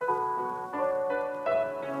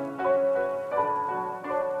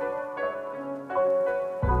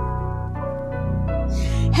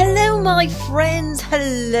my friends,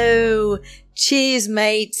 hello. Cheers,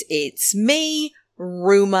 mates. It's me,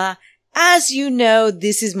 Rumour. As you know,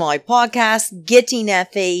 this is my podcast, Getting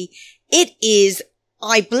Effie. It is,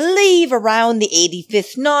 I believe, around the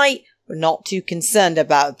 85th night. We're not too concerned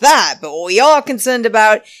about that, but what we are concerned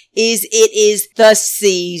about is it is the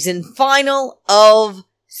season final of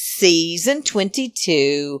season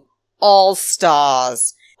 22, All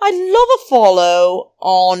Stars. I'd love a follow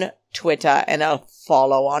on Twitter and a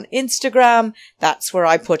follow on Instagram. That's where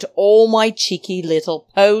I put all my cheeky little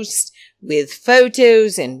posts with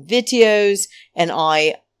photos and videos, and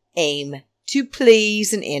I aim to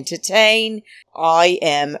please and entertain. I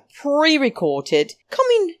am pre-recorded,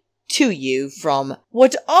 coming to you from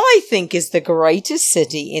what I think is the greatest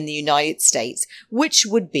city in the United States, which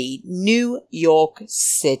would be New York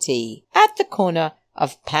City, at the corner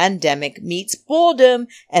of pandemic meets boredom,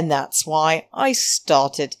 and that's why I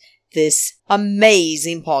started this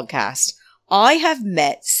amazing podcast. I have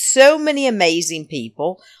met so many amazing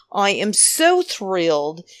people. I am so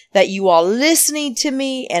thrilled that you are listening to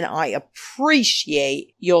me, and I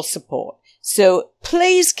appreciate your support. So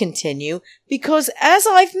please continue, because as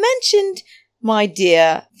I've mentioned, my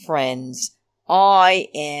dear friends, I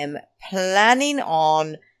am planning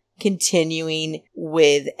on continuing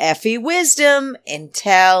with Effie Wisdom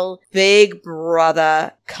until Big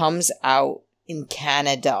Brother comes out in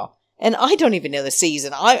Canada. And I don't even know the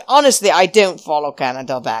season. I don't follow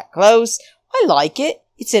Canada that close. I like it.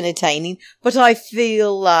 It's entertaining. But I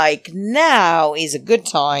feel like now is a good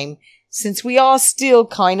time, since we are still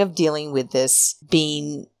kind of dealing with this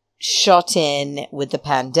being shut in with the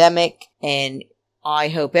pandemic. And I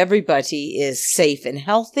hope everybody is safe and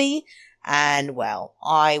healthy. And well,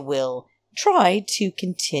 I will try to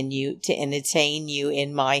continue to entertain you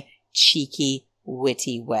in my cheeky,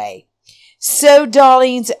 witty way. So,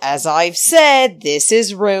 darlings, as I've said, this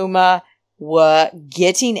is Rumour. We're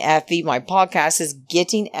Getting Effie. My podcast is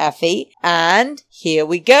Getting Effie. And here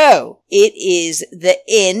we go. It is the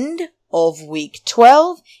end of week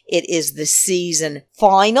 12. It is the season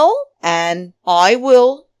final. And I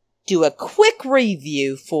will do a quick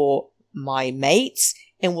review for my mates,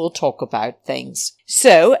 and we'll talk about things.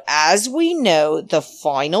 So, as we know, the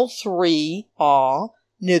final three are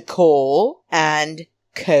Nicole and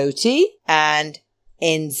Cody and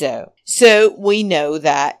Enzo. So we know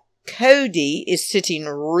that Cody is sitting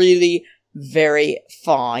really very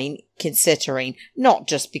fine, considering, not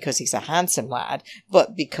just because he's a handsome lad,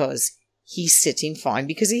 but because he's sitting fine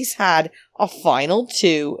because he's had a final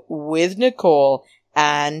two with Nicole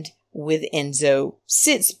and with Enzo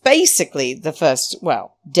since basically the first,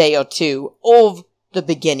 day or two of the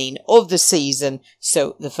beginning of the season,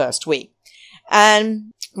 so the first week.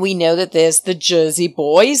 And we know that there's the Jersey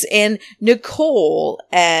boys, and Nicole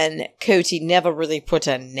and Cody never really put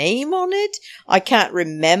a name on it. I can't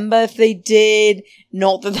remember if they did.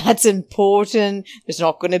 Not that that's important. There's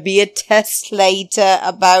not going to be a test later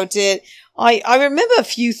about it. I remember a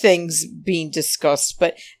few things being discussed,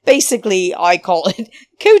 but basically I call it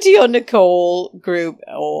Cody or Nicole group,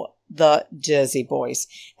 or the Jersey boys,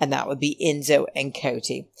 and that would be Enzo and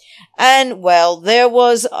Cody. And well, there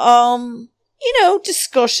was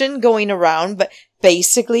discussion going around, but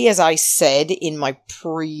basically, as I said in my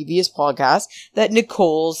previous podcast, that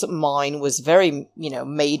Nicole's mind was very,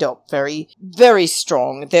 made up, very, very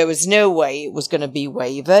strong. There was no way it was going to be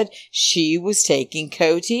wavered. She was taking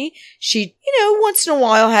Cody. She, once in a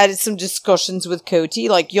while had some discussions with Cody,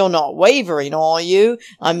 like, you're not wavering, are you?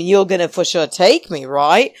 I mean, you're going to for sure take me,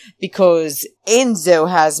 right? Because Enzo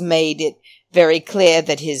has made it very clear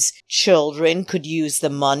that his children could use the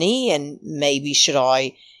money, and maybe should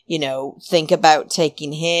I, think about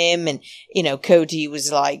taking him. And, Cody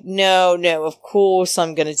was like, no, of course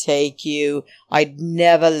I'm going to take you. I'd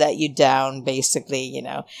never let you down, basically,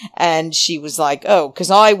 And she was like, oh,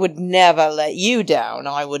 because I would never let you down.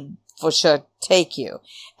 I would for sure take you.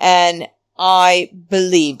 And I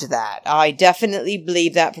believed that. I definitely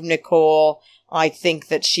believed that from Nicole. I think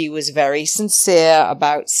that she was very sincere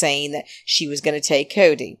about saying that she was going to take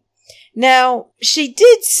Cody. Now, she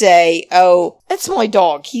did say, oh, that's my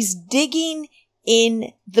dog. He's digging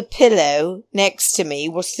in the pillow next to me.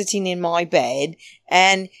 We're sitting in my bed,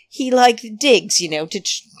 and he digs,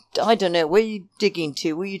 I don't know, where are you digging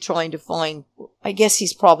to? Where are you trying to find? I guess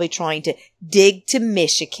he's probably trying to dig to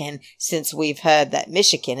Michigan, since we've heard that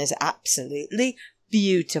Michigan is absolutely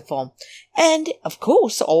beautiful. And, of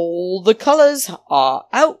course, all the colours are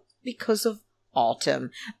out because of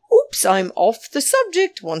autumn. Oops, I'm off the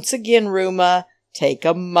subject once again, Rumour. take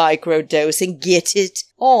a microdose and get it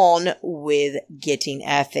on with Getting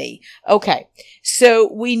Effie. Okay,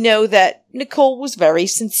 so we know that Nicole was very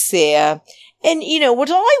sincere. And,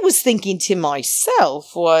 what I was thinking to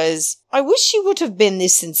myself was, I wish she would have been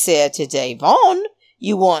this sincere to Da'Vonne.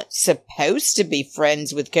 You weren't supposed to be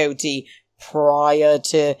friends with Coty prior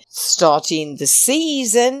to starting the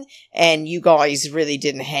season, and you guys really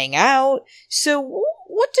didn't hang out. So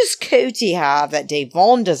what does Coty have that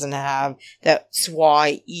Da'Vonne doesn't have? That's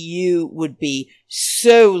why you would be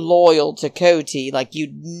so loyal to Coty, like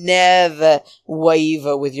you'd never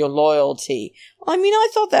waver with your loyalty. I mean, I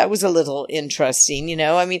thought that was a little interesting,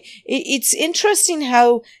 it's interesting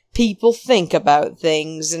how people think about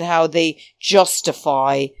things and how they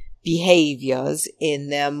justify behaviors in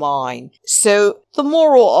their mind. So the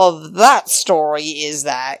moral of that story is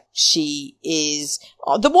that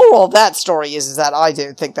that I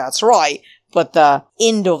don't think that's right. But the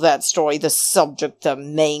end of that story, the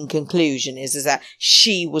main conclusion is that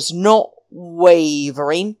she was not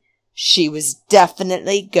wavering. She was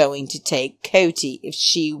definitely going to take Coty if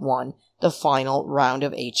she won the final round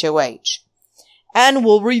of HOH. And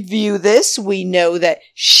we'll review this. We know that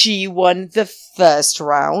she won the first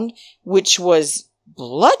round, which was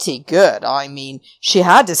bloody good. I mean, she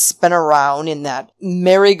had to spin around in that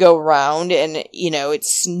merry-go-round, and,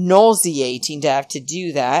 it's nauseating to have to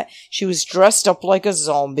do that. She was dressed up like a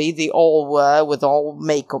zombie. They all were, with all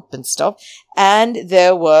makeup and stuff. And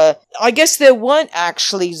there weren't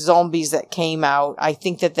actually zombies that came out. I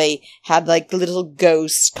think that they had like little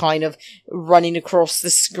ghosts kind of running across the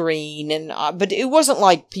screen, but it wasn't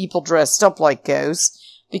like people dressed up like ghosts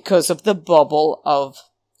because of the bubble of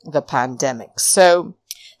the pandemic. So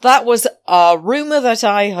that was a rumor that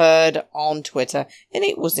I heard on Twitter, and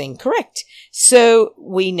it was incorrect. So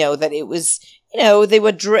we know that it was,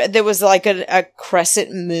 there was like a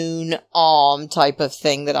crescent moon arm type of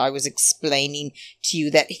thing that I was explaining to you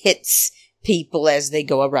that hits people as they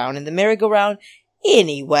go around in the merry-go-round.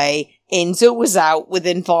 Anyway, Enzo was out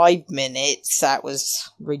within 5 minutes. That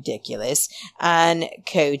was ridiculous. And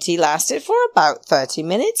Coty lasted for about 30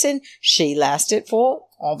 minutes, and she lasted for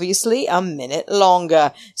obviously a minute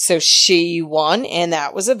longer. So she won, and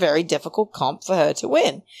that was a very difficult comp for her to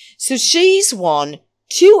win. So she's won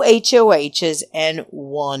 2 HOHs and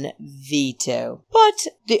 1 veto. But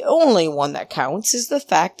the only one that counts is the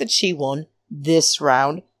fact that she won this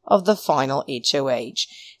round of the final HOH.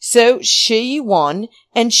 So she won,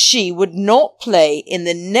 and she would not play in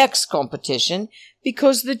the next competition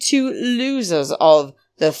because the 2 losers of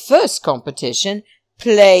the first competition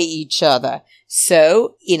play each other.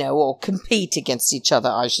 So, or compete against each other,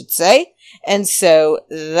 I should say. And so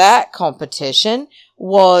that competition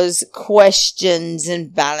was questions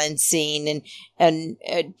and balancing and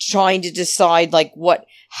trying to decide like what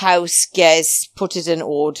house guests, put it in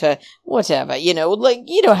order, whatever,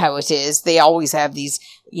 how it is. They always have these,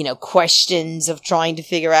 questions of trying to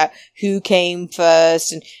figure out who came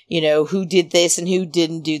first and, who did this and who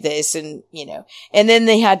didn't do this and, and then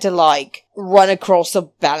they had to like run across a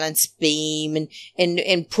balance beam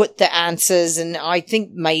and put the answers and I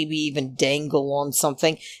think maybe even dangle on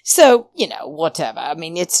something. So, whatever. I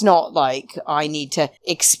mean, it's not like I need to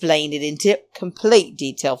explain it into complete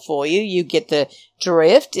detail for you. You get the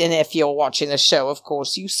drift, and if you're watching the show, of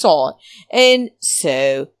course, you saw it. And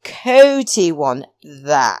so Coty won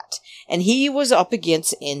that, and he was up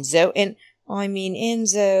against Enzo, and I mean,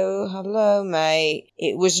 Enzo, hello, mate.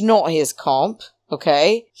 It was not his comp,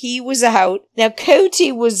 okay? He was out. Now,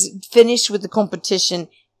 Coty was finished with the competition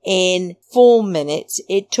in 4 minutes.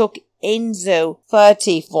 It took Enzo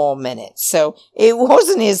 34 minutes. So it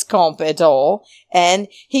wasn't his comp at all. And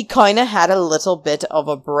he kind of had a little bit of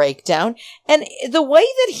a breakdown. And the way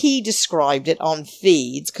that he described it on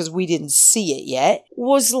feeds, because we didn't see it yet,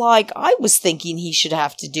 was like, I was thinking he should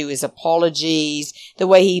have to do his apologies. The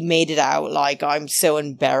way he made it out, like, I'm so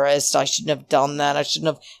embarrassed. I shouldn't have done that. I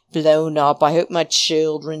shouldn't have blown up. I hope my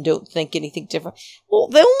children don't think anything different. Well,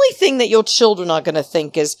 the only thing that your children are going to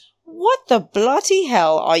think is, what the bloody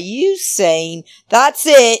hell are you saying? That's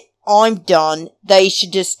it. I'm done. They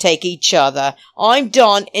should just take each other. I'm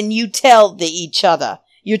done. And you tell each other.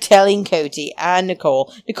 You're telling Coty and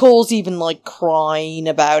Nicole. Nicole's even like crying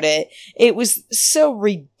about it. It was so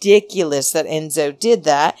ridiculous that Enzo did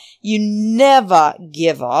that. You never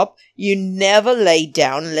give up. You never lay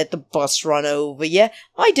down and let the bus run over you.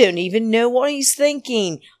 I don't even know what he's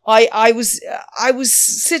thinking. I was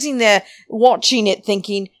sitting there watching it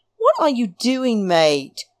thinking, what are you doing,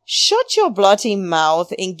 mate? Shut your bloody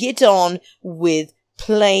mouth and get on with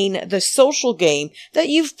playing the social game that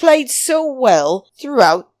you've played so well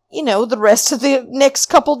throughout the rest of the next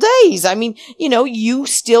couple days. I mean, you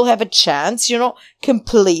still have a chance. You're not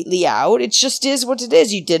completely out. It just is what it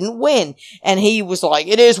is. You didn't win. And he was like,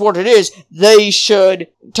 it is what it is. They should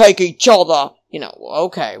take each other.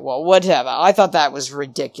 Okay, well, whatever. I thought that was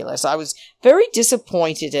ridiculous. I was very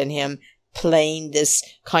disappointed in him playing this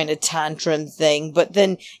kind of tantrum thing, but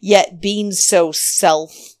then yet being so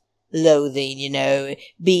self-loathing,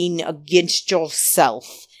 being against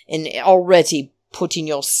yourself and already putting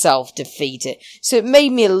yourself defeated. So it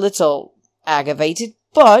made me a little aggravated,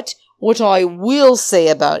 but what I will say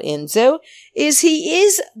about Enzo is he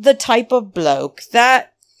is the type of bloke that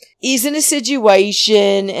is in a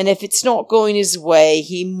situation, and if it's not going his way,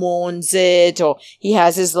 he mourns it, or he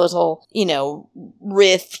has his little,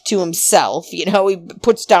 riff to himself, he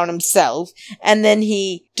puts down himself, and then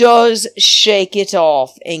he does shake it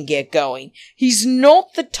off and get going. He's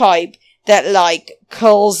not the type that,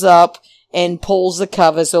 curls up and pulls the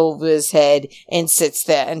covers over his head and sits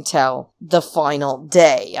there until the final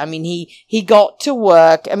day. I mean, he got to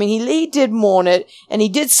work. I mean, he did mourn it, and he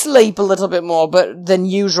did sleep a little bit more than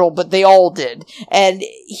usual, but they all did. And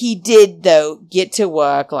he did, though, get to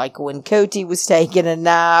work, like when Cody was taking a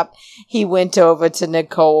nap, he went over to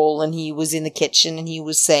Nicole, and he was in the kitchen, and he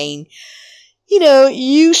was saying,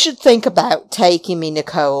 you should think about taking me,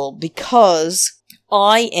 Nicole, because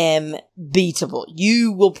I am beatable.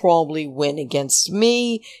 You will probably win against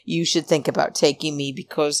me. You should think about taking me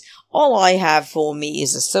because all I have for me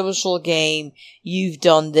is a social game. You've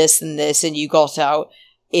done this and this and you got out.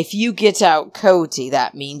 If you get out Cody,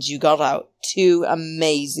 that means you got out two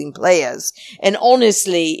amazing players. And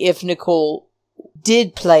honestly, if Nicole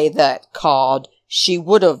did play that card, she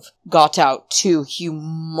would have got out two,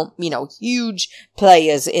 huge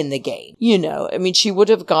players in the game. She would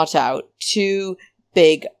have got out two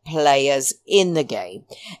big players in the game.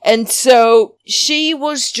 And so she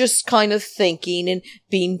was just kind of thinking and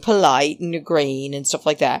being polite and agreeing and stuff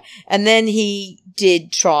like that. And then he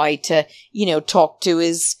did try to, talk to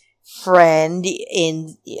his friend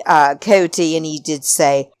in Cody, and he did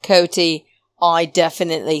say, Cody, I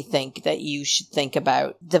definitely think that you should think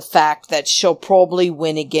about the fact that she'll probably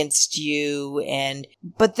win against you.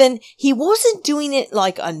 But then he wasn't doing it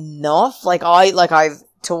enough. I've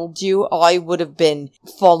told you, I would have been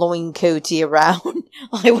following Cody around.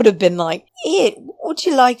 I would have been like, what would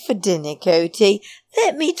you like for dinner, Cody?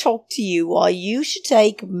 Let me talk to you why you should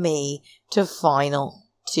take me to final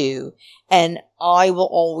two. And I will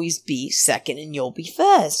always be second and you'll be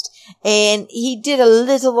first. And he did a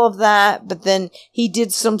little of that, but then he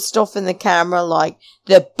did some stuff in the camera like,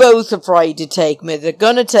 they're both afraid to take me. They're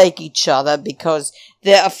gonna take each other because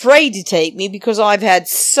they're afraid to take me because I've had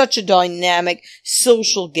such a dynamic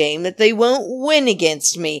social game that they won't win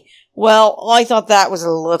against me. Well, I thought that was a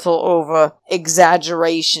little over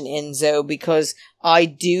exaggeration, Enzo, because I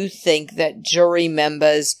do think that jury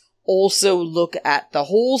members also look at the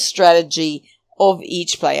whole strategy of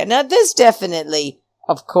each player. Now, there's definitely,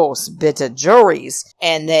 of course, bitter juries,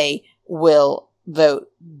 and they will vote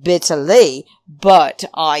bitterly, but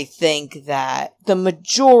I think that the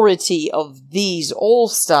majority of these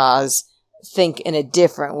all-stars think in a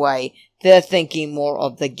different way. They're thinking more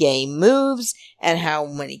of the game moves and how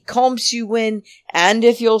many comps you win, and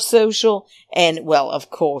if you're social, and, well,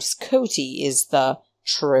 of course, Cody is the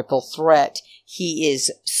triple threat. He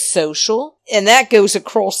is social, and that goes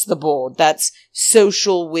across the board. That's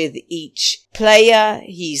social with each player.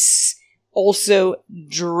 He's also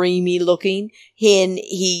dreamy looking, and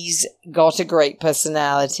he's got a great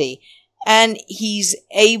personality. And he's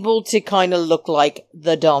able to kind of look like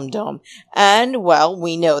the dum-dum. And, well,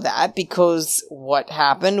 we know that because what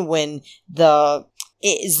happened when the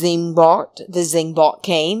Zingbot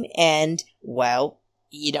came and, well,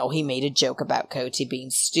 he made a joke about Cody being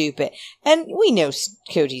stupid. And we know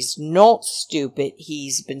Cody's not stupid.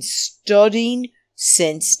 He's been studying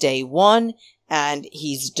since day one, and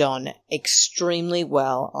he's done extremely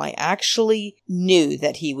well. I actually knew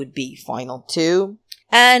that he would be final two.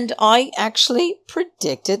 And I actually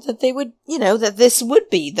predicted that they would, that this would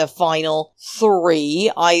be the final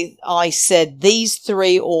three. I said these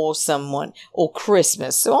three or someone, or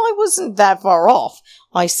Christmas. So I wasn't that far off.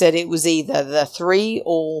 I said it was either the three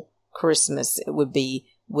or Christmas. It would be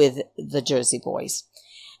with the Jersey Boys.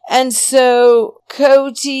 And so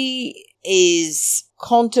Cody is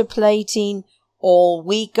contemplating all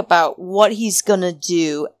week about what he's going to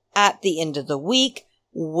do at the end of the week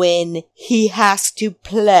when he has to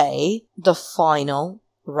play the final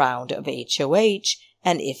round of HOH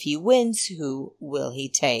And if he wins, who will he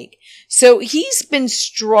take? So he's been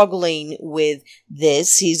struggling with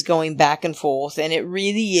this. He's going back and forth, and it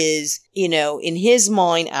really is, in his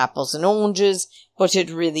mind, apples and oranges, but it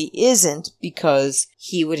really isn't, because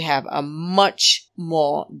he would have a much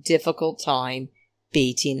more difficult time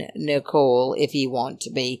beating Nicole if he wants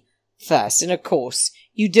to be first. And of course,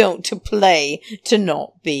 you don't play to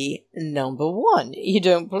not be number one. You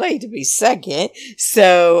don't play to be second.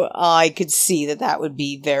 So I could see that would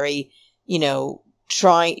be very,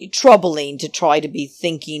 troubling to try to be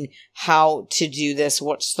thinking how to do this,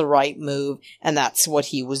 what's the right move, and that's what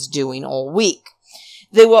he was doing all week.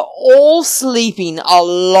 They were all sleeping a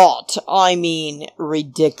lot. I mean,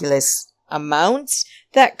 ridiculous amounts.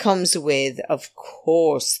 That comes with, of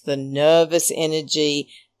course, the nervous energy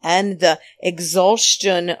and the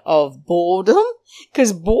exhaustion of boredom,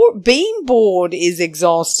 because being bored is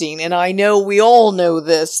exhausting. And I know we all know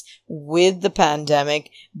this with the pandemic,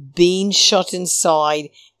 being shut inside,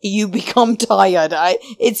 you become tired.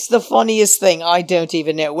 It's the funniest thing. I don't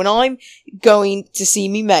even know. When I'm going to see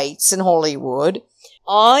me mates in Hollywood,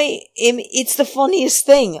 it's the funniest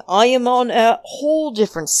thing. I am on a whole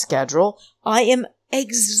different schedule. I am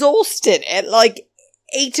exhausted at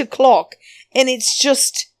 8 o'clock. And it's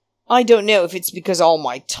just, I don't know if it's because all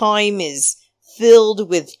my time is filled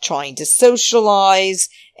with trying to socialize,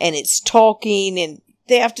 and it's talking, and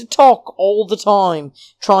they have to talk all the time,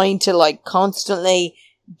 trying to constantly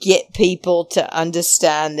get people to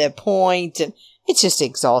understand their point, and it's just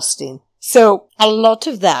exhausting. So a lot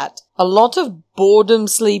of that, a lot of boredom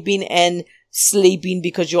sleeping, and sleeping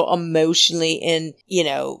because you're emotionally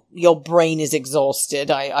your brain is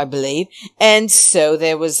exhausted, I believe. And so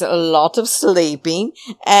there was a lot of sleeping,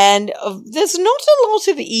 and there's not a lot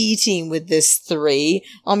of eating with this 3.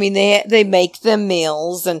 I mean, they make their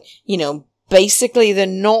meals, and, basically they're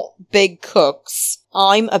not big cooks.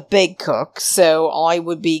 I'm a big cook, so I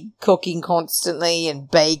would be cooking constantly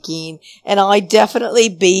and baking, and I'd definitely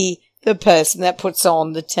be the person that puts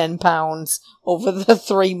on the 10 pounds over the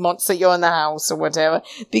 3 months that you're in the house or whatever,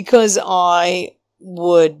 because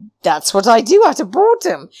that's what I do out of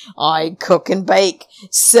boredom. I cook and bake.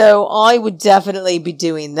 So I would definitely be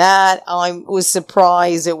doing that. I was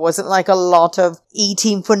surprised it wasn't a lot of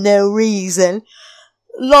eating for no reason,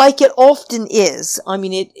 like it often is. I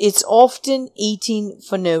mean, it's often eating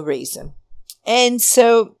for no reason. And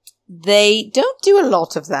so they don't do a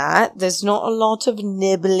lot of that. There's not a lot of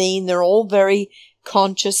nibbling. They're all very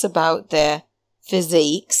conscious about their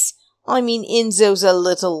physiques. I mean, Enzo's a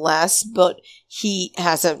little less, but he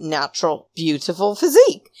has a natural, beautiful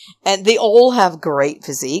physique. And they all have great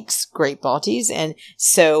physiques, great bodies. And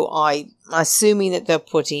so I'm assuming that they're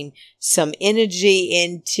putting some energy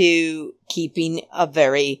into keeping a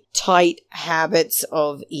very tight habits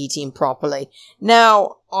of eating properly.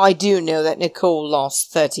 Now, I do know that Nicole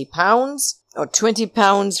lost 30 pounds or 20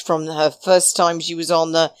 pounds from her first time she was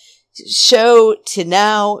on the show to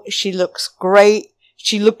now. She looks great.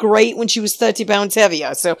 She looked great when she was 30 pounds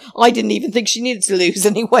heavier, so I didn't even think she needed to lose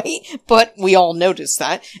any weight, but we all noticed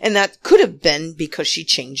that, and that could have been because she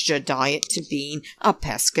changed her diet to being a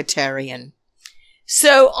pescatarian.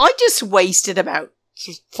 So I just wasted about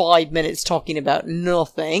 5 minutes talking about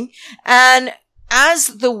nothing, and as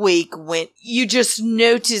the week went, you just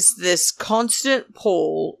noticed this constant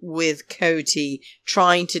pull with Cody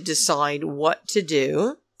trying to decide what to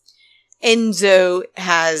do. Enzo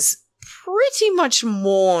has pretty much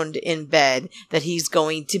mourned in bed that he's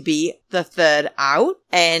going to be the third out,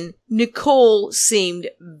 and Nicole seemed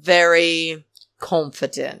very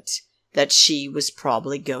confident that she was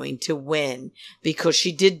probably going to win, because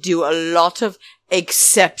she did do a lot of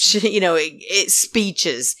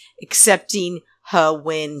speeches, accepting her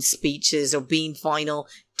win speeches, or being final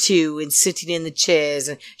 2 and sitting in the chairs,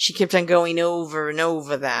 and she kept on going over and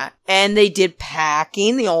over that. And they did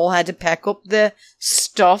packing. They all had to pack up their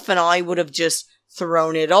stuff, and I would have just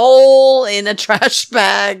thrown it all in a trash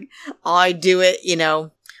bag. I do it, I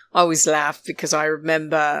always laugh because I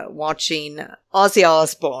remember watching Ozzy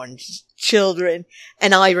Osbourne's Children,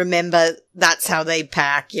 and I remember that's how they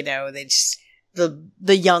pack, they just,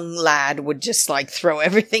 the young lad would just throw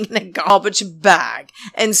everything in a garbage bag.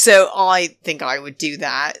 And so I think I would do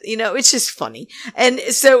that. It's just funny. And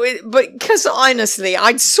so, but because honestly,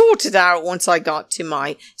 I'd sort it out once I got to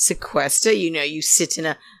my sequester. You sit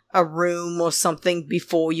in a room or something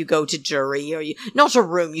before you go to jury, or not a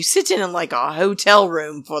room, you sit in a hotel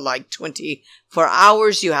room for 24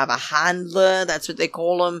 hours. You have a handler, that's what they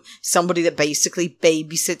call them, somebody that basically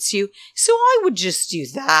babysits you. So I would just do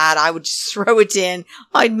that. I would just throw it in.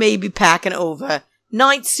 I'd maybe pack an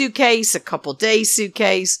overnight suitcase, a couple day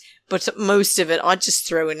suitcase, but most of it I just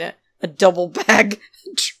throw in a double bag,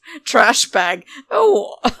 trash bag.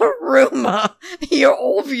 Oh, Ruma, you're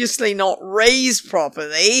obviously not raised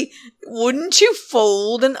properly. Wouldn't you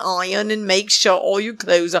fold and iron and make sure all your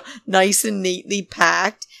clothes are nice and neatly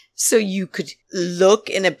packed so you could look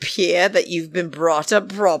and appear that you've been brought up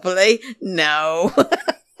properly? No.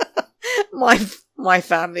 My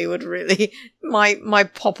family would really, my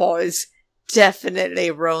papa is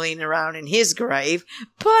definitely rolling around in his grave,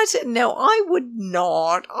 but no, I would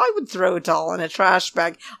not. I would throw it all in a trash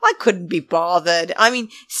bag. I couldn't be bothered. I mean,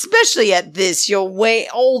 especially at this,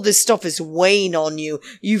 all this stuff is weighing on you.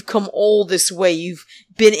 You've come all this way. You've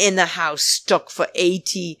been in the house stuck for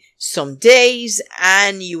 80 some days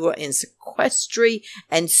and you were in sequestry.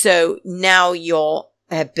 And so now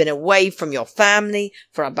have been away from your family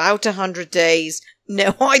for about 100 days.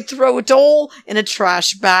 No, I'd throw it all in a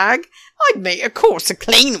trash bag. I'd make, of course, a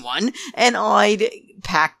clean one, and I'd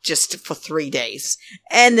pack just for 3 days.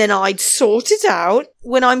 And then I'd sort it out.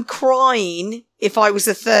 When I'm crying, if I was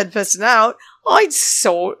the third person out,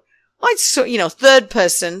 third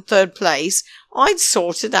person, third place, I'd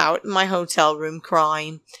sort it out in my hotel room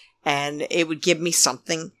crying, and it would give me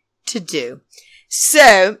something to do.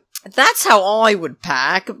 So that's how I would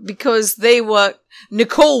pack, because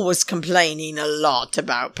Nicole was complaining a lot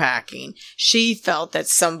about packing. She felt that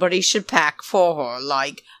somebody should pack for her,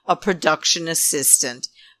 like a production assistant.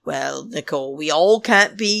 Well, Nicole, we all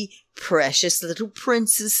can't be precious little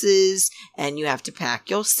princesses, and you have to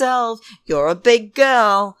pack yourself. You're a big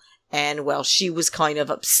girl. And, well, she was kind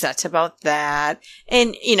of upset about that.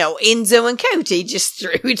 And, Enzo and Cody just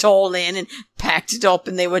threw it all in and packed it up,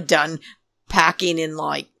 and they were done packing in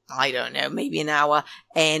I don't know, maybe an hour,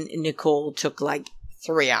 and Nicole took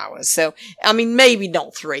 3 hours. So, I mean, maybe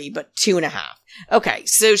not 3, but 2.5. Okay,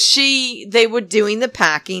 so they were doing the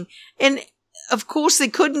packing, and of course they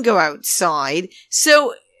couldn't go outside,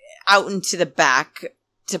 so out into the back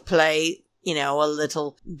to play, a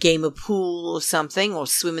little game of pool or something, or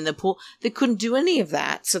swim in the pool. They couldn't do any of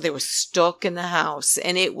that, so they were stuck in the house,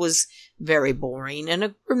 and it was very boring.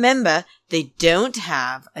 And remember, they don't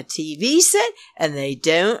have a TV set, and they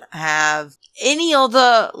don't have any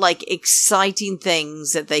other exciting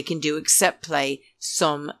things that they can do except play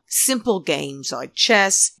some simple games like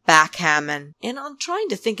chess, backgammon, and I'm trying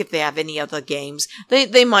to think if they have any other games.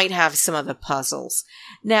 They might have some other puzzles.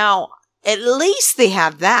 Now, at least they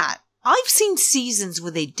have that. I've seen seasons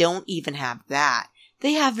where they don't even have that.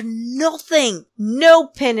 They have nothing. No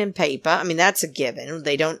pen and paper. I mean, that's a given.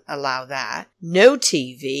 They don't allow that. No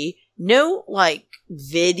TV. No,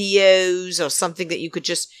 videos or something that you could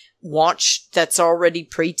just watch that's already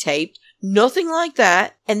pre-taped. Nothing like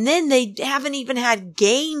that. And then they haven't even had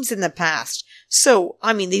games in the past. So,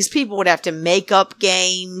 I mean, these people would have to make up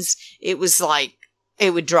games. It was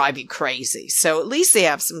it would drive you crazy. So at least they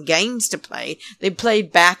have some games to play. They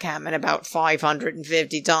played backgammon about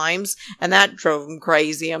 550 times, and that drove them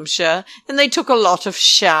crazy, I'm sure. And they took a lot of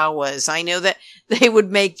showers. I know that they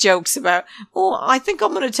would make jokes about, I think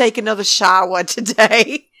I'm going to take another shower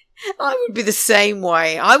today. I would be the same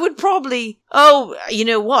way. I would probably, you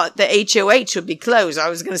know what? The HOH would be closed. I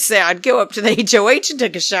was going to say I'd go up to the HOH and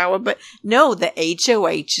take a shower, but no, the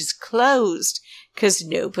HOH is closed. Because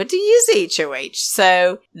nobody is HOH.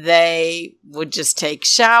 So they would just take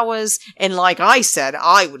showers. And like I said,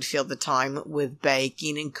 I would fill the time with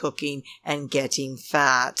baking and cooking and getting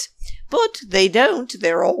fat. But they don't.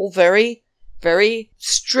 They're all very, very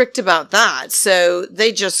strict about that. So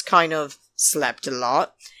they just kind of slept a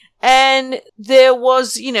lot. And there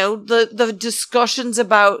was, the discussions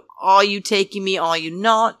about, are you taking me? Are you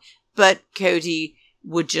not? But Cody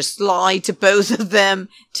would just lie to both of them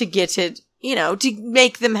to get it, to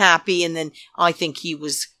make them happy. And then I think it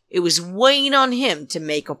was weighing on him to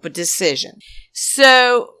make up a decision.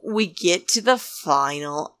 So we get to the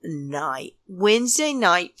final night, Wednesday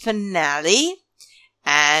night finale,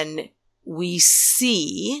 and we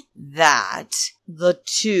see that the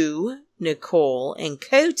two, Nicole and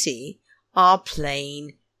Cody, are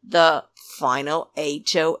playing the final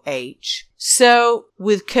HOH. So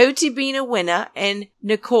with Cody being a winner and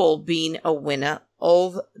Nicole being a winner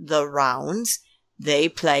of the rounds, they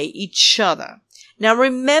play each other. Now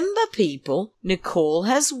remember, people, Nicole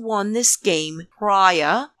has won this game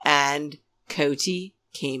prior, and Cody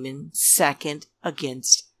came in second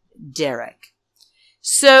against Derek.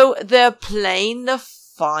 So they're playing the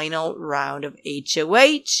final round of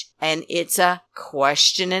HOH, and it's a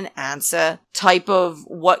question and answer type of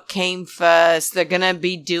what came first. They're gonna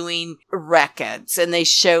be doing records, and they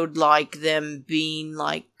showed them being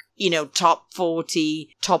top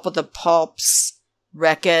 40, top of the pops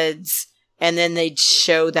records, and then they'd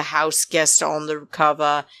show the house guest on the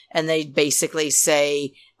cover, and they'd basically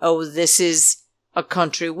say, oh, this is a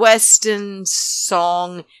country western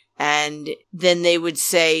song, and then they would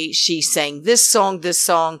say she sang this song,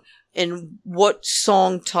 and what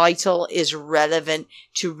song title is relevant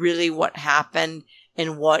to really what happened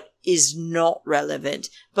and what is not relevant.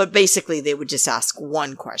 But basically they would just ask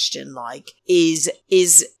one question, like, is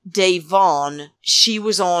Da'Vonne, she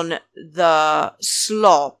was on the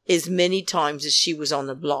slop as many times as she was on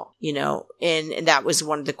the block, and that was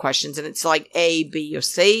one of the questions. And it's like A, B, or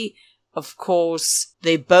C. Of course,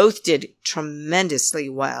 they both did tremendously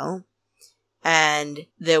well. And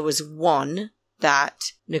there was one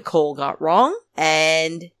that Nicole got wrong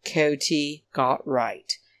and Cody got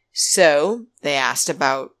right. So they asked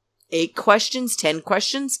about 8 questions, 10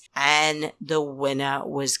 questions, and the winner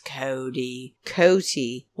was Cody.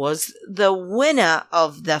 Cody was the winner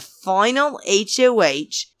of the final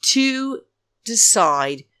HOH to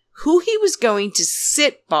decide who he was going to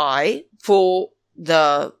sit by for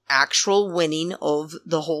the actual winning of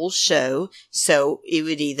the whole show. So it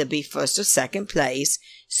would either be first or second place.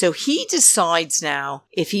 So he decides now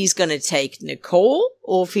if he's going to take Nicole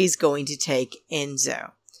or if he's going to take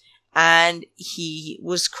Enzo. And he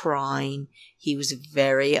was crying. He was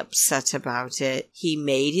very upset about it. He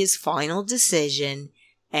made his final decision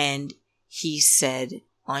and he said,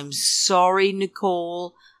 I'm sorry,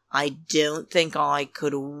 Nicole. I don't think I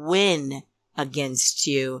could win against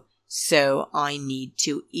you. So I need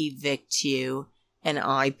to evict you. And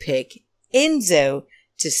I pick Enzo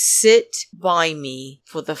to sit by me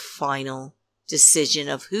for the final decision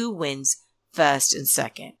of who wins first and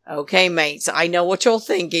second. Okay, mates, I know what you're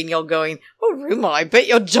thinking. You're going, oh, Ruma, I bet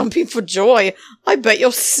you're jumping for joy. I bet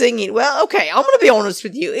you're singing. Well, okay, I'm going to be honest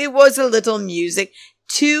with you. It was a little music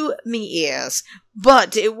to me ears,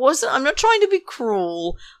 but it wasn't, I'm not trying to be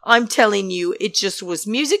cruel. I'm telling you, it just was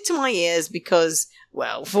music to my ears because,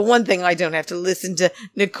 well, for one thing, I don't have to listen to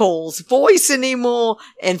Nicole's voice anymore.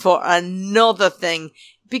 And for another thing,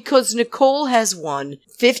 because Nicole has won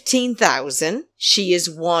 15,000. She has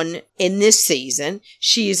won in this season.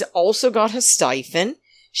 She has also got her stipend.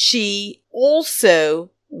 She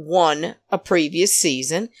also won a previous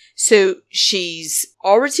season. So she's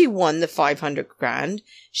already won the 500 grand.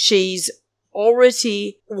 She's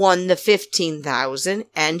already won the 15,000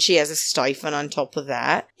 and she has a stipend on top of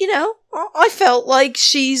that. I felt like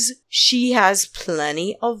she has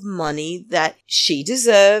plenty of money that she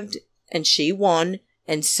deserved and she won.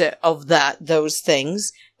 And so of those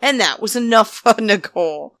things. And that was enough for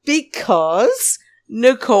Nicole. Because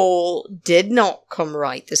Nicole did not come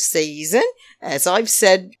right this season. As I've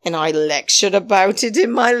said, and I lectured about it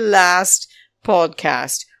in my last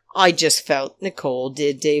podcast. I just felt Nicole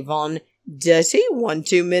did Da'Vonne dirty one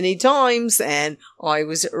too many times. And I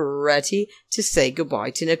was ready to say goodbye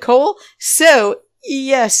to Nicole. So,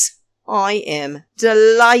 yes, I am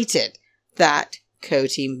delighted that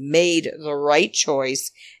Cody made the right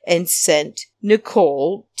choice and sent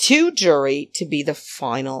Nicole to jury to be the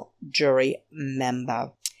final jury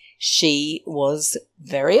member. She was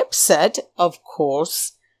very upset. Of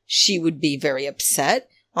course, she would be very upset.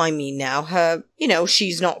 I mean, now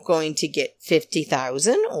she's not going to get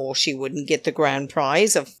 50,000 or she wouldn't get the grand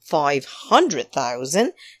prize of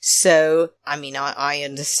 500,000. So, I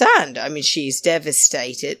understand. She's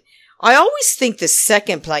devastated. I always think the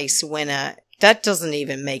second place winner, that doesn't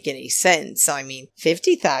even make any sense.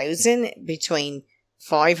 50,000 between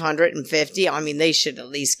 550. They should at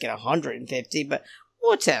least get 150, but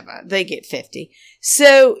whatever. They get 50.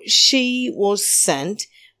 So she was sent.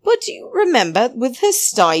 But remember, with her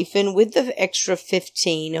stipend, with the extra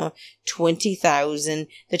 15 or 20,000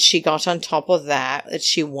 that she got on top of that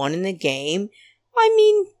she won in the game,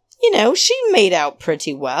 she made out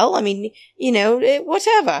pretty well.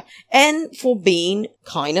 Whatever. And for being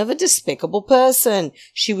kind of a despicable person.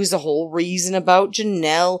 She was the whole reason about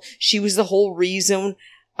Janelle. She was the whole reason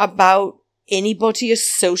about anybody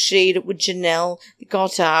associated with Janelle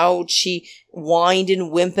got out. She whined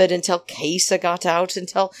and whimpered until Kesa got out,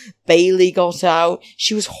 until Bailey got out.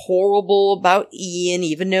 She was horrible about Ian,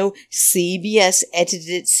 even though CBS edited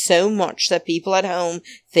it so much that people at home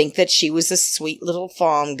think that she was a sweet little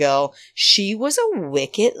farm girl. She was a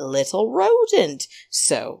wicked little rodent.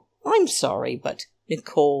 So, I'm sorry, but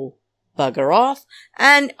Nicole, bugger off.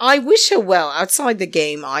 And I wish her well. Outside the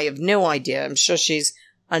game, I have no idea. I'm sure she's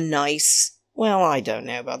a nice, well, I don't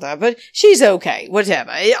know about that, but she's okay,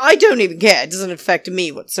 whatever. I don't even care. It doesn't affect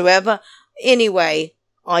me whatsoever. Anyway,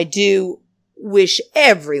 I do wish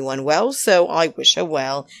everyone well, so I wish her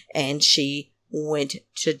well, and she went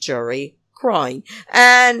to jury crying.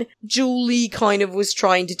 And Julie kind of was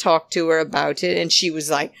trying to talk to her about it, and she was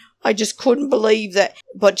like, I just couldn't believe that.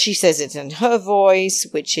 But she says it in her voice,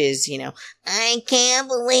 which is, I can't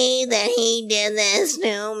believe that he did this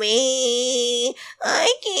to me.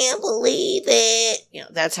 I can't believe it.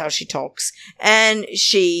 That's how she talks. And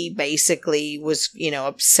she basically was,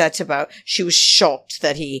 upset about, she was shocked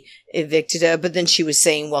that he evicted her. But then she was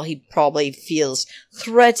saying, well, he probably feels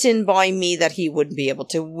threatened by me, that he wouldn't be able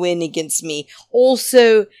to win against me.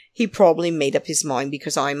 Also, he probably made up his mind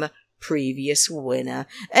because I'm a previous winner.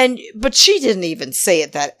 But she didn't even say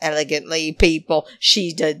it that elegantly, people.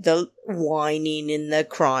 She did the whining and the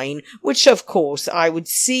crying, which of course I would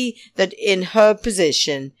see that in her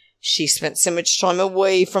position, she spent so much time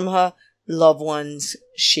away from her loved ones.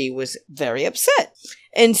 She was very upset.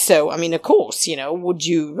 And so, of course, would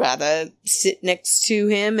you rather sit next to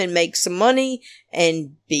him and make some money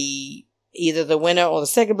and be either the winner or the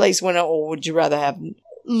second place winner, or would you rather have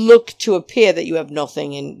look to appear that you have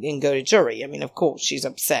nothing and go to jury? Of course, she's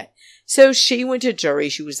upset. So she went to jury.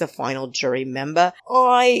 She was the final jury member.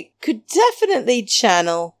 I could definitely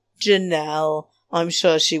channel Janelle. I'm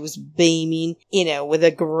sure she was beaming, with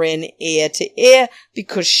a grin ear to ear,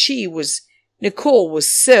 because Nicole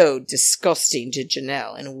was so disgusting to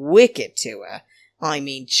Janelle and wicked to her.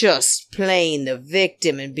 Just playing the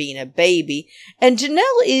victim and being a baby. And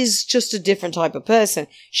Janelle is just a different type of person.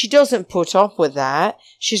 She doesn't put up with that.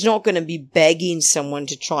 She's not going to be begging someone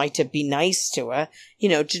to try to be nice to her.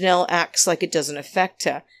 Janelle acts like it doesn't affect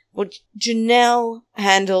her. But Janelle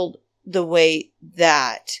handled the way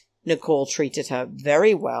that Nicole treated her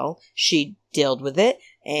very well. She dealt with it.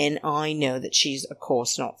 And I know that she's, of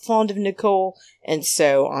course, not fond of Nicole. And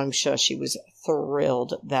so I'm sure she was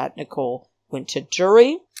thrilled that Nicole went to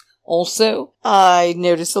jury. Also, I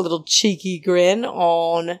noticed a little cheeky grin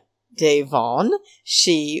on Devon.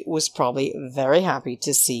 She was probably very happy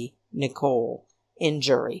to see Nicole in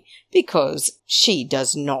jury, because she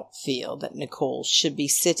does not feel that Nicole should be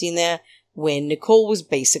sitting there when Nicole was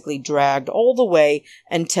basically dragged all the way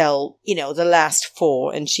until, the last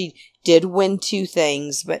four. And she did win 2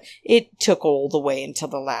 things, but it took all the way until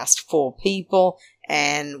the last 4 people.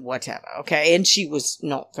 And whatever, okay? And she was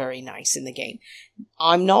not very nice in the game.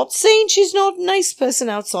 I'm not saying she's not a nice person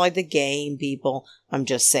outside the game, people. I'm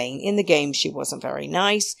just saying in the game she wasn't very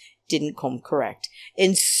nice, didn't come correct.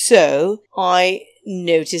 And so I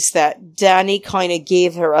noticed that Danny kind of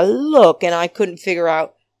gave her a look, and I couldn't figure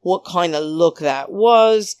out what kind of look that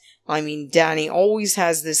was. Danny always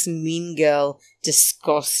has this mean girl,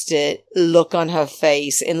 disgusted look on her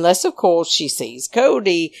face, unless, of course, she sees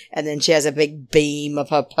Cody, and then she has a big beam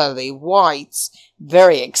of her pearly whites,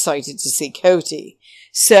 very excited to see Cody.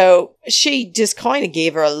 So she just kind of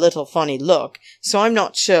gave her a little funny look, so I'm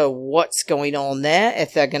not sure what's going on there,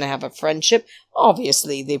 if they're going to have a friendship.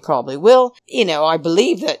 Obviously, they probably will. I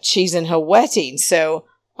believe that she's in her wedding, so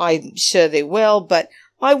I'm sure they will, but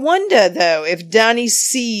I wonder, though, if Danny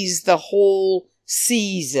sees the whole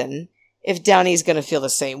season, if Danny's going to feel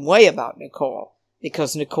the same way about Nicole,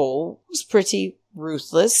 because Nicole was pretty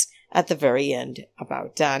ruthless at the very end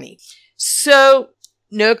about Danny. So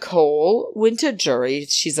Nicole went to jury.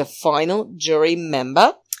 She's a final jury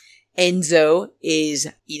member. Enzo is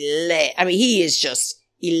elated. He is just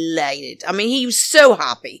elated. He was so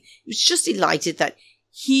happy. He was just delighted that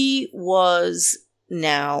he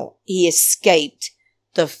escaped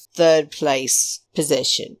the 3rd place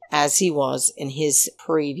position as he was in his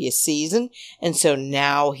previous season. And so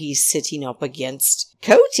now he's sitting up against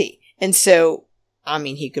Cody. And so,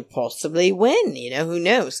 he could possibly win, who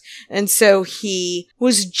knows? And so he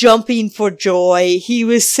was jumping for joy. He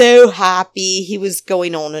was so happy. He was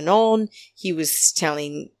going on and on. He was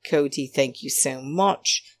telling Cody, thank you so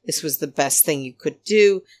much. This was the best thing you could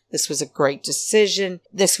do. This was a great decision.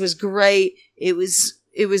 This was great. It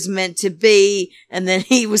was meant to be. And then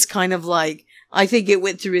he was kind of like, I think it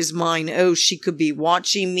went through his mind, she could be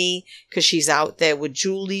watching me because she's out there with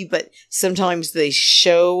Julie, but sometimes they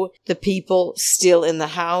show the people still in the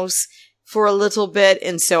house for a little bit.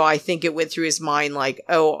 And so I think it went through his mind like,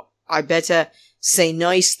 I better say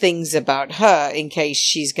nice things about her in case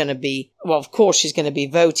she's going to be, of course she's going to be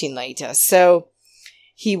voting later. So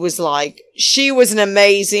he was like, she was an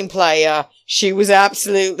amazing player. She was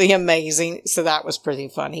absolutely amazing. So that was pretty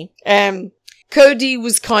funny. Cody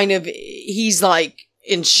was he's like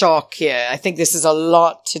in shock here. I think this is a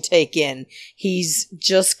lot to take in. He's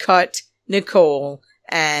just cut Nicole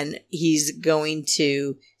and he's going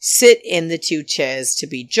to sit in the 2 chairs to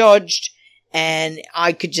be judged. And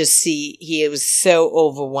I could just see he was so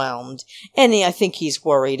overwhelmed. And I think he's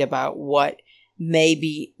worried about what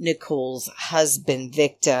maybe Nicole's husband,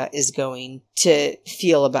 Victor, is going to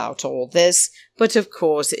feel about all this. But of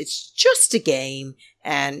course, it's just a game.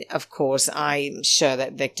 And of course, I'm sure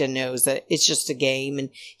that Victor knows that it's just a game and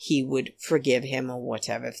he would forgive him or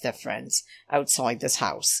whatever if they're friends outside this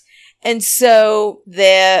house. And so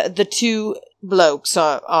the two blokes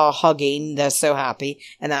are hugging. They're so happy.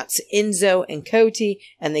 And that's Enzo and Coty.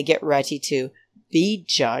 And they get ready to be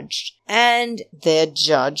judged. And they're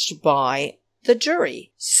judged by the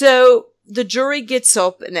jury. So the jury gets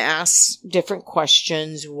up and asks different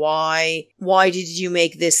questions. Why did you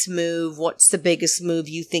make this move? What's the biggest move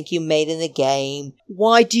you think you made in the game?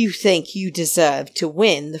 Why do you think you deserve to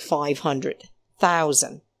win the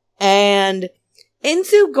 500,000? And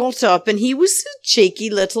Enzo got up, and he was the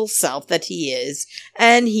cheeky little self that he is,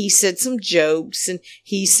 and he said some jokes, and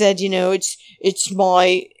he said, it's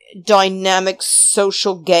my dynamic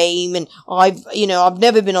social game, and I've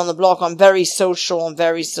never been on the block. I'm very social. I've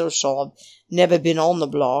never been on the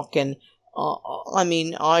block, and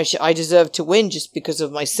I deserve to win just because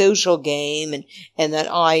of my social game, and that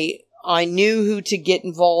I knew who to get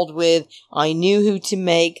involved with. I knew who to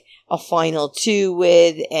make a final two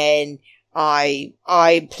with, and I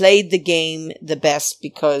played the game the best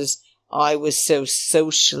because I was so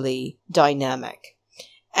socially dynamic.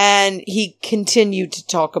 And he continued to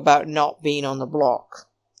talk about not being on the block.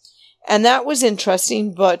 And that was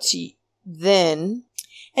interesting, but then,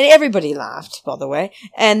 and everybody laughed, by the way,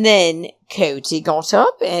 and then Coty got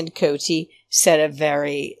up, and Coty said a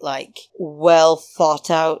very, well thought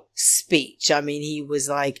out speech. I mean, he was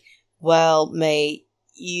like, well, mate,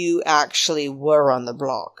 you actually were on the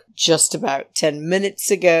block just about 10 minutes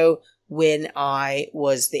ago when I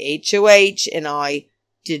was the HOH and I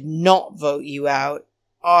did not vote you out.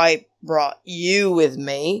 I brought you with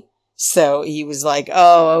me. So he was like,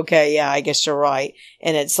 oh, okay, yeah, I guess you're right.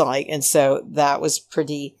 And and so that was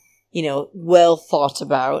pretty, well thought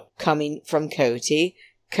about coming from Coty.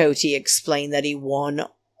 Coty explained that he won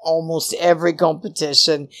almost every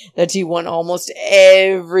competition, that he won almost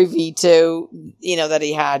every veto, that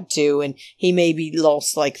he had to, and he maybe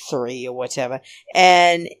lost 3 or whatever.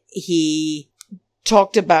 And he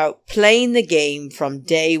talked about playing the game from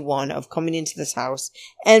day one of coming into this house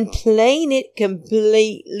and playing it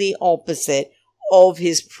completely opposite of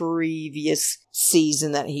his previous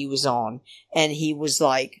season that he was on. And he was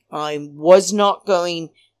like, I was not going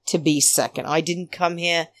to be second. I didn't come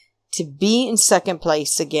here to be in second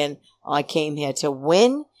place again. I came here to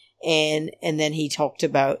win. And then he talked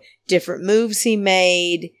about different moves he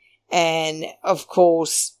made. And of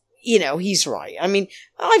course, he's right. I mean,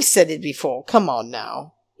 I've said it before. Come on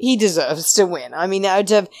now. He deserves to win. I mean,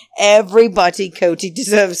 out of everybody, Coty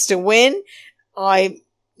deserves to win. Actually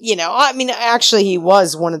he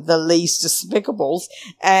was one of the least despicables.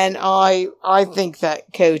 And I think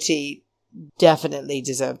that Coty definitely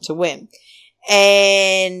deserved to win.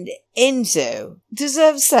 And Enzo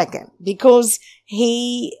deserves second because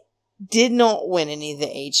he did not win any of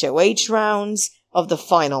the HOH rounds of the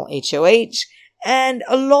final HOH. And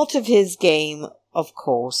a lot of his game, of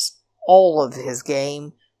course, all of his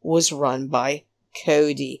game was run by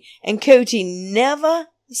Coty. And Coty never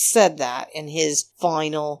said that in his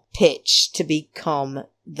final pitch to become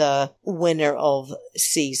the winner of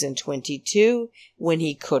season 22 when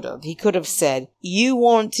he could have. He could have said, you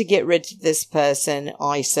want to get rid of this person.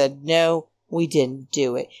 I said, no, we didn't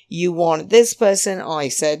do it. You wanted this person. I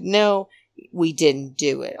said, no, we didn't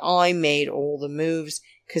do it. I made all the moves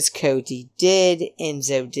because Coty did.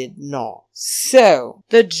 Enzo did not. So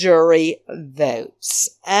the jury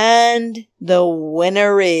votes. And the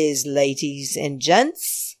winner is, ladies and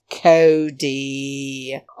gents,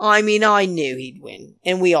 Coty. I mean, I knew he'd win,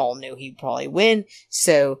 and we all knew he'd probably win.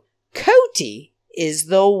 So Coty is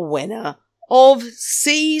the winner of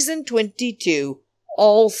season 22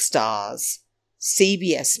 All Stars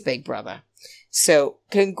CBS Big Brother. So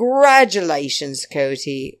congratulations,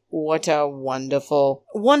 Coty. What a wonderful,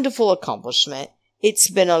 wonderful accomplishment. It's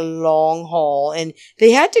been a long haul, and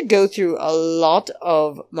they had to go through a lot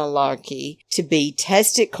of malarkey to be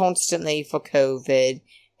tested constantly for COVID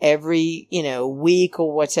every, week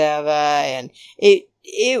or whatever. And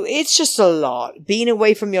it's just a lot being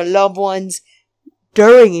away from your loved ones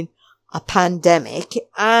during a pandemic.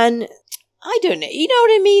 And I don't know, you know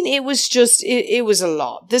what I mean? It was just, it was a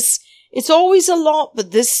lot. It's always a lot,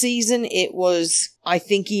 but this season it was, I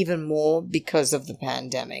think, even more because of the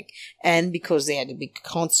pandemic and because they had to be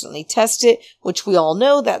constantly tested, which we all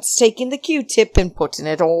know that's taking the Q-tip and putting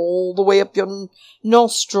it all the way up your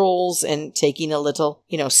nostrils and taking a little,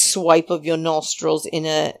 swipe of your nostrils in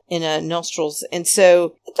a nostrils. And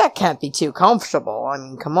so that can't be too comfortable. I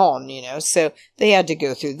mean, come on, so they had to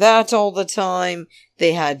go through that all the time.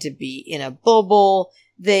 They had to be in a bubble.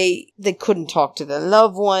 They couldn't talk to their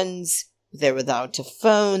loved ones. They're without a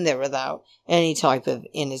phone. They're without any type of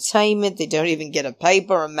entertainment. They don't even get a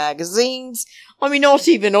paper or magazines. I mean, not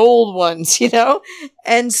even old ones,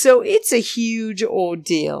 And so it's a huge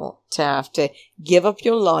ordeal to have to give up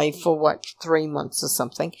your life for 3 months or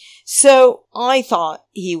something. So I thought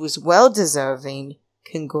he was well deserving.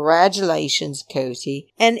 Congratulations,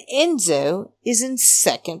 Cody. And Enzo is in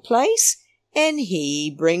second place, and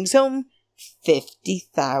he brings home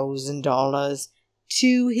 $50,000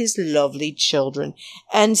 to his lovely children.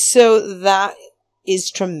 And so that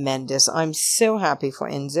is tremendous. I'm so happy for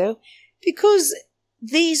Enzo because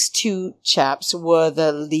these two chaps were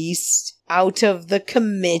the least out of the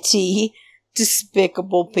committee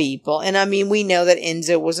despicable people. And I mean, we know that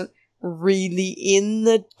Enzo wasn't really in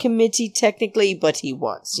the committee technically, but he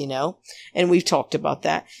was, and we've talked about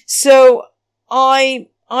that. So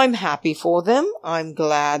I'm happy for them. I'm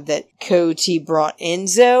glad that Cody brought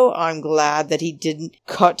Enzo. I'm glad that he didn't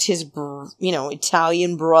cut his,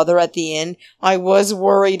 Italian brother at the end. I was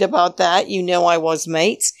worried about that. I was,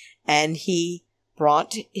 mates. And he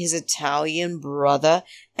brought his Italian brother.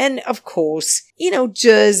 And of course,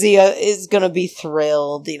 Jersey is going to be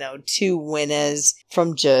thrilled. 2 winners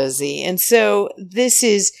from Jersey. And so this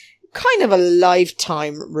is kind of a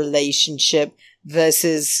lifetime relationship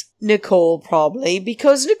versus Nicole, probably,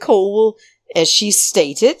 because Nicole will, as she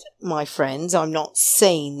stated, my friends, I'm not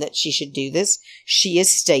saying that she should do this. She has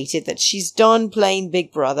stated that she's done playing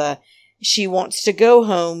Big Brother. She wants to go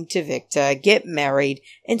home to Victor, get married,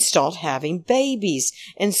 and start having babies.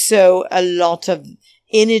 And so a lot of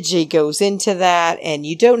energy goes into that, and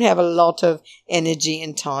you don't have a lot of energy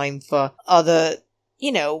and time for other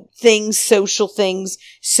things, social things.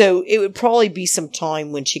 So it would probably be some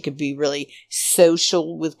time when she could be really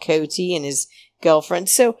social with Cody and his girlfriend.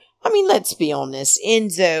 So, I mean, let's be honest.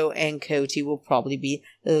 Enzo and Cody will probably be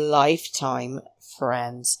lifetime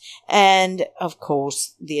friends. And, of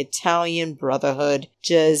course, the Italian Brotherhood,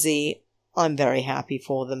 Jersey, I'm very happy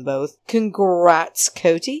for them both. Congrats,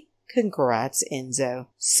 Cody. Congrats, Enzo.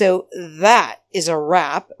 So that is a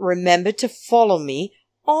wrap. Remember to follow me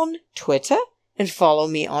on Twitter and follow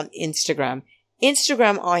me on Instagram.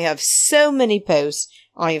 Instagram, I have so many posts.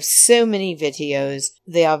 I have so many videos.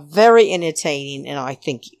 They are very entertaining, and I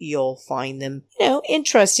think you'll find them,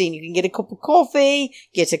 interesting. You can get a cup of coffee,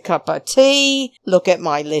 get a cup of tea, look at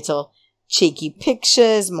my little cheeky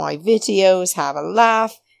pictures, my videos, have a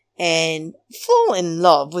laugh, and fall in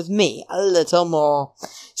love with me a little more.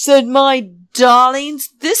 So, my darlings,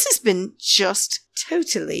 this has been just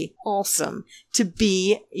totally awesome to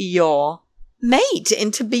be your mate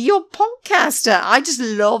and to be your podcaster. I just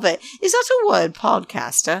love it. Is that a word,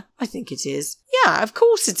 podcaster? I think it is. Yeah, of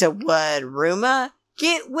course it's a word, Rumor.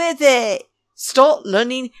 Get with it. Start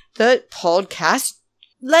learning the podcast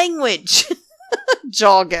language.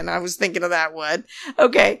 Jargon. I was thinking of that word.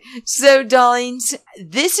 Okay. So, darlings,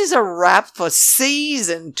 this is a wrap for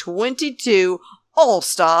season 22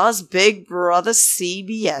 All-Stars Big Brother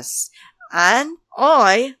CBS. And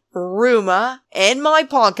Rumor, and my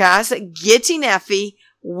podcast, Getting Effie,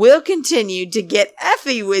 will continue to get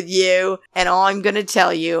Effie with you, and I'm going to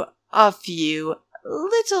tell you a few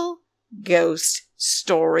little ghost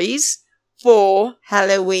stories for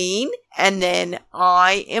Halloween, and then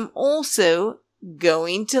I am also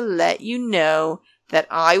going to let you know that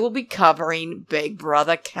I will be covering Big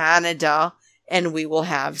Brother Canada, and we will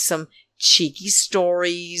have some cheeky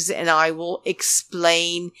stories, and I will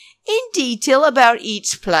explain in detail about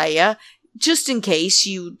each player, just in case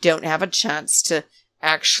you don't have a chance to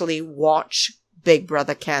actually watch Big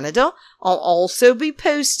Brother Canada. I'll also be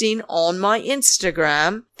posting on my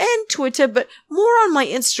Instagram and Twitter, but more on my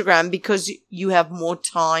Instagram because you have more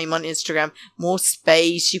time on Instagram, more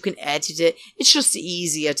space, you can edit it. It's just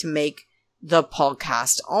easier to make the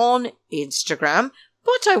podcast on Instagram.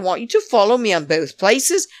 But I want you to follow me on both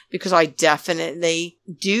places because I definitely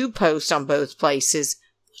do post on both places.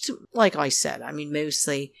 But like I said, I mean,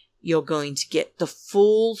 mostly you're going to get the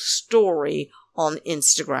full story on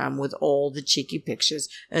Instagram with all the cheeky pictures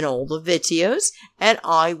and all the videos. And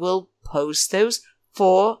I will post those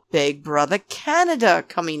for Big Brother Canada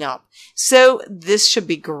coming up. So this should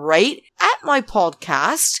be great. At my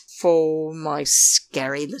podcast, for my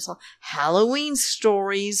scary little Halloween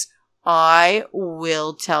stories, I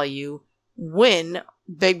will tell you when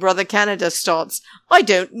Big Brother Canada starts. I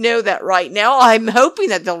don't know that right now. I'm hoping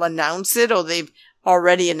that they'll announce it, or they've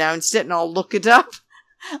already announced it, and I'll look it up.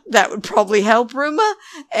 That would probably help, Ruma.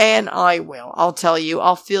 And I will. I'll tell you.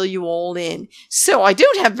 I'll fill you all in. So I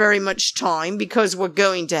don't have very much time because we're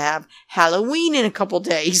going to have Halloween in a couple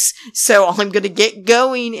days. So I'm going to get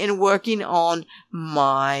going and working on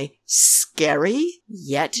my scary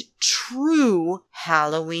yet true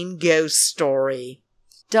Halloween ghost story.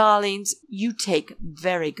 Darlings, you take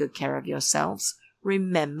very good care of yourselves.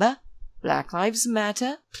 Remember, Black Lives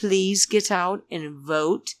Matter. Please get out and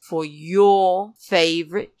vote for your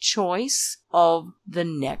favorite choice of the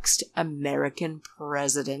next American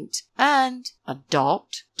president. And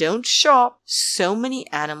adopt, don't shop, so many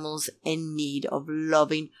animals in need of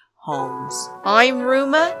loving homes. I'm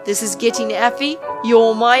Ruma. This is Getting Effie.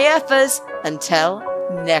 You're my Effers. Until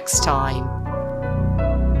next time.